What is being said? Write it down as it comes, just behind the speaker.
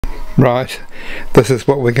Right, this is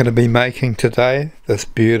what we're going to be making today, this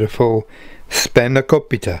beautiful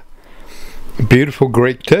Spanakopita. A beautiful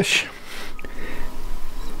Greek dish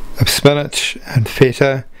of spinach and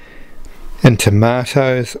feta and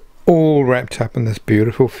tomatoes, all wrapped up in this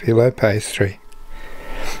beautiful filo pastry.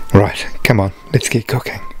 Right, come on, let's get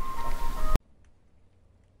cooking.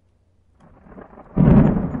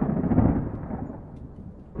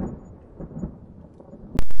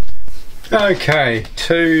 Okay,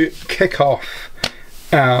 to kick off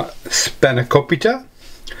our Spanakopita,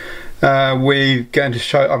 I'm going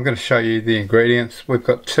to show you the ingredients. We've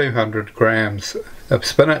got 200 grams of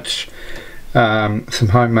spinach, some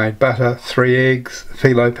homemade butter, 3 eggs,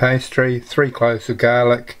 filo pastry, 3 cloves of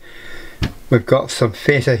garlic. We've got some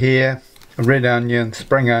feta here, red onions,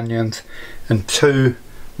 spring onions, and 2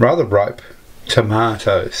 rather ripe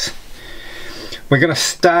tomatoes. We're going to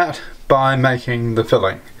start by making the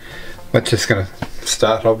filling. We're just going to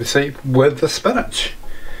start obviously with the spinach.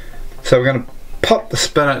 So we're going to pop the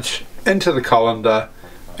spinach into the colander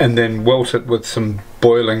and then wilt it with some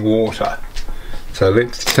boiling water. So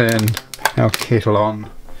let's turn our kettle on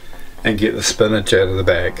and get the spinach out of the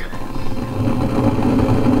bag.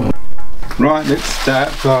 Right, let's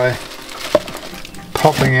start by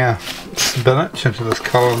popping our spinach into this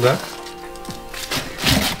colander.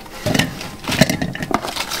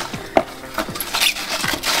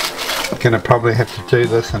 Going to probably have to do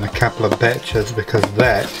this in a couple of batches because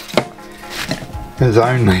that is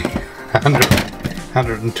only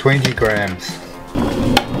 120 grams.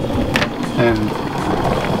 And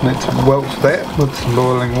let's wilt that with some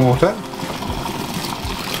boiling water.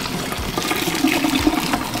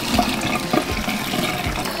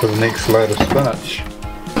 For the next load of spinach.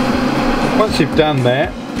 Once you've done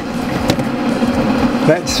that,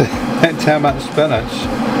 that's how much spinach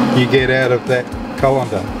you get out of that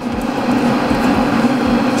colander.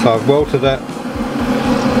 So I've wilted it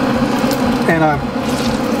and I've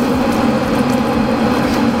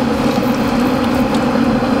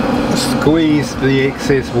squeezed the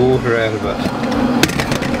excess water out of it,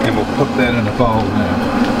 and we'll put that in a bowl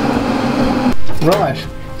now. Right,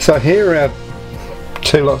 so here are our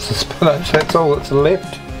 2 lots of spinach. That's all that's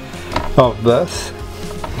left of this.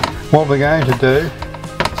 What we're going to do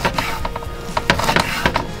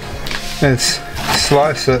is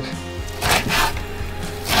slice it,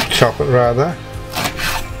 chop it rather,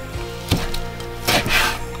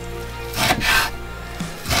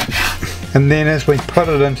 and then as we put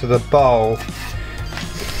it into the bowl,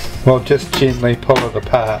 we'll just gently pull it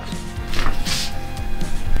apart.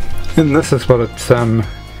 And this is what it's turned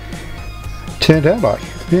out like.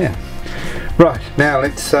 Yeah. Right, now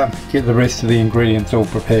let's get the rest of the ingredients all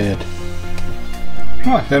prepared.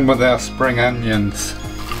 Right, in with our spring onions.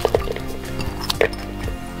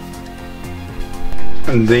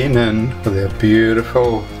 And then in with our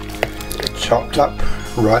beautiful chopped up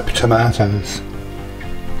ripe tomatoes.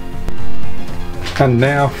 And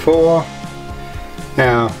now for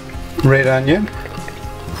our red onion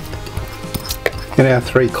and our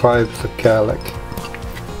 3 cloves of garlic.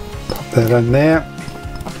 Pop that in there.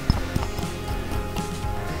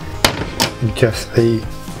 And just the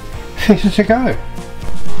feta to go.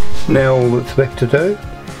 Now all that's left to do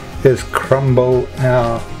is crumble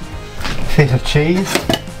our feta cheese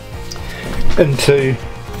into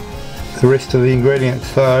the rest of the ingredients.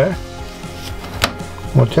 So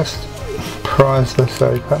we'll just prise this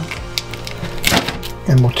open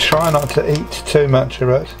and we'll try not to eat too much of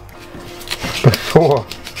it before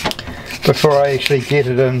I actually get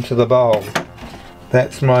it into the bowl.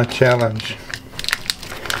 That's my challenge.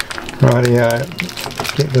 Rightio,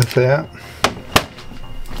 get this out,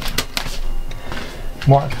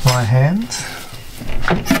 wipe my hands,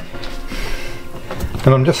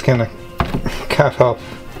 and I'm just going to cut off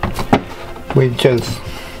wedges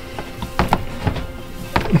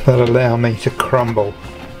that allow me to crumble.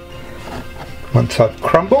 Once I've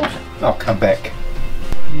crumbled, I'll come back.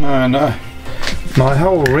 No, my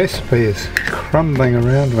whole recipe is crumbling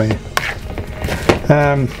around me.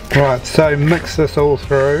 Right, so mix this all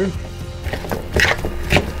through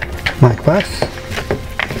like this.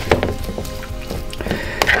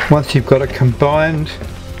 Once you've got it combined,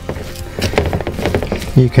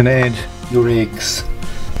 you can add your eggs.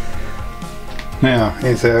 Now,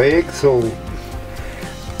 here's our eggs all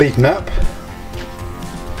beaten up.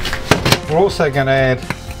 We're also going to add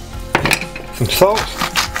some salt.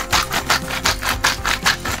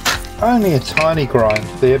 Only a tiny grind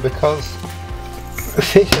there because the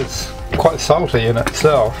feta's quite salty in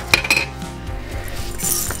itself.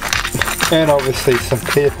 And obviously some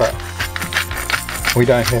pepper. We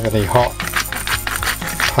don't have any hot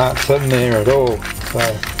parts in there at all, so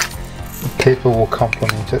pepper will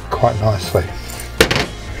complement it quite nicely.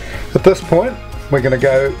 At this point we're going to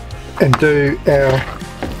go and do our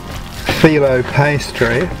filo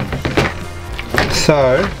pastry,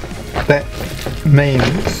 so that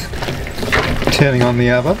means turning on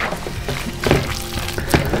the oven,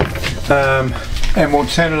 and we'll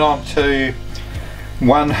turn it on to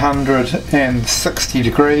 160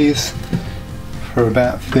 degrees for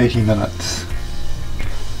about 30 minutes.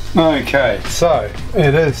 Okay, so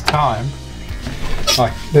it is time. I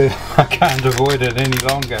can't avoid it any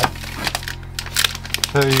longer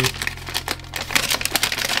to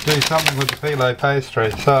do something with the filo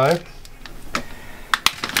pastry. So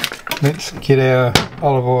let's get our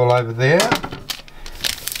olive oil over there.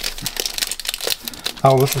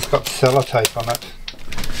 Oh, this has got sellotape on it.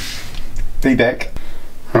 Be back.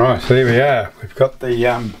 Right, so there we are. We've got the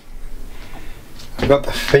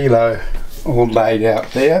filo all laid out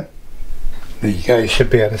there. There you go. You should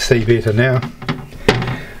be able to see better now.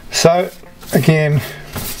 So again,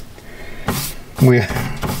 we're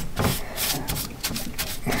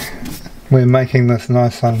making this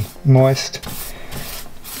nice and moist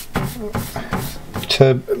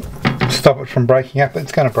to stop it from breaking up.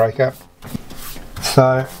 It's going to break up.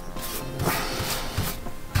 So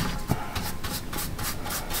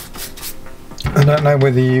I don't know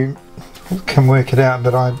whether you can work it out,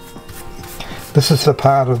 but this is the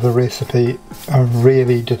part of the recipe I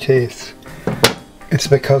really detest. It's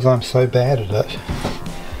because I'm so bad at it.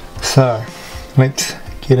 So let's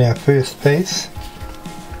get our first piece.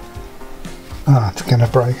 Oh, it's going to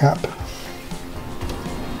break up.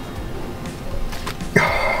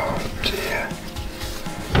 Oh dear.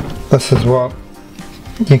 This is what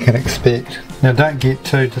you can expect. Now don't get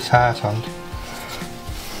too disheartened.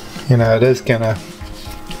 You know, it is gonna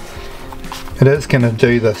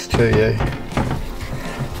do this to you.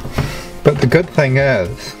 But the good thing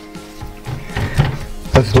is,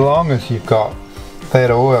 as long as you've got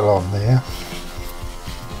that oil on there,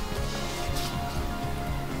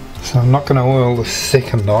 so I'm not going to oil the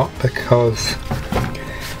second knot because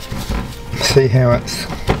see how it's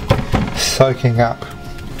soaking up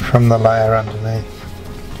from the layer underneath.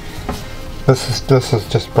 This is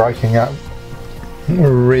just breaking up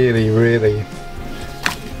really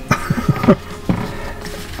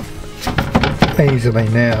easily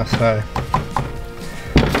now, so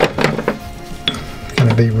it's going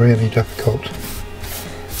to be really difficult.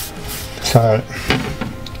 So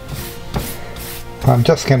I'm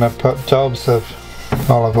just going to put dobs of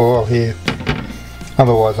olive oil here,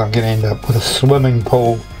 otherwise I'm going to end up with a swimming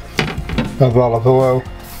pool of olive oil,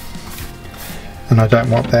 and I don't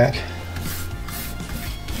want that.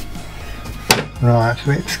 Right,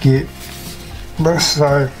 let's get this.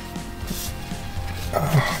 So,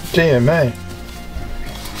 oh dear me.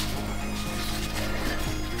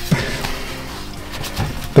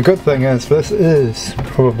 The good thing is this is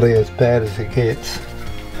probably as bad as it gets.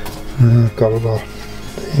 Got a lot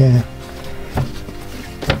there.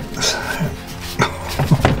 So.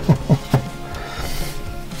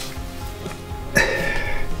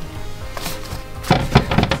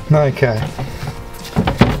 Okay.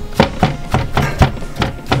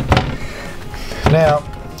 Now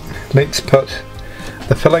let's put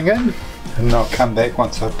the filling in, and I'll come back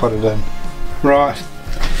once I put it in. Right,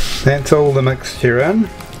 that's all the mixture in.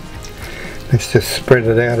 Let's just spread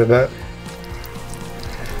it out a bit.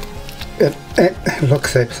 It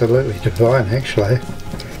looks absolutely divine, actually.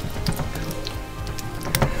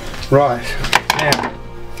 Right, now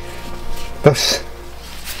this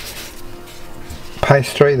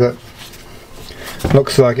pastry that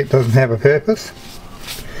looks like it doesn't have a purpose,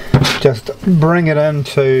 just bring it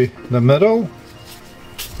into the middle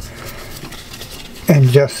and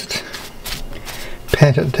just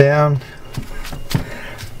pat it down.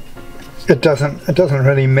 It doesn't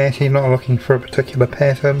really matter. You're not looking for a particular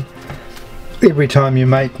pattern. Every time you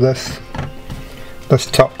make this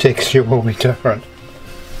top texture will be different.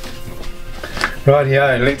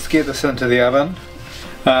 Rightio, let's get this into the oven.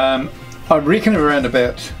 I reckon around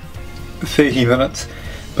about 30 minutes,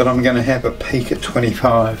 but I'm going to have a peak at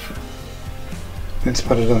 25. Let's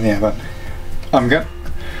put it in the oven. I'm going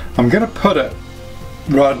to put it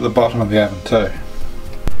right at the bottom of the oven too.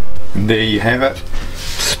 And there you have it,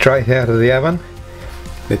 straight out of the oven.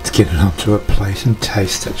 Let's get it onto a plate and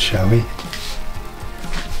taste it, shall we?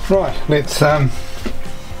 Right, let's get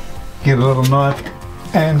a little knife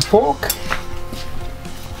and fork.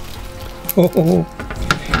 Oh,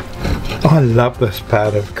 I love this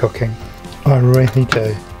part of cooking. I really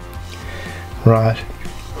do. Right.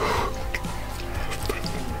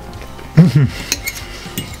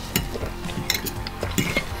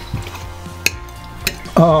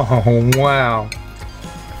 Oh wow.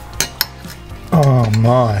 Oh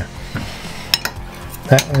my.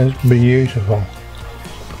 That is beautiful.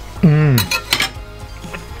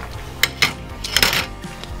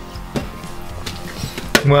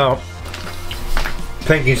 Well,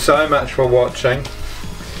 thank you so much for watching.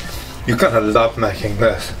 You're gonna love making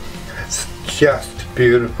this. It's just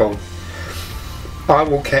beautiful. I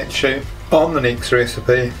will catch you on the next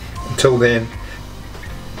recipe. Until then,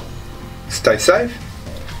 stay safe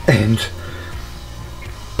and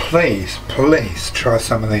please try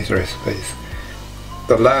some of these recipes.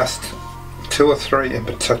 The last 2 or 3 in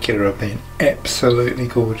particular have been absolutely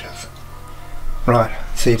gorgeous. Right,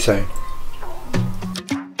 see you soon.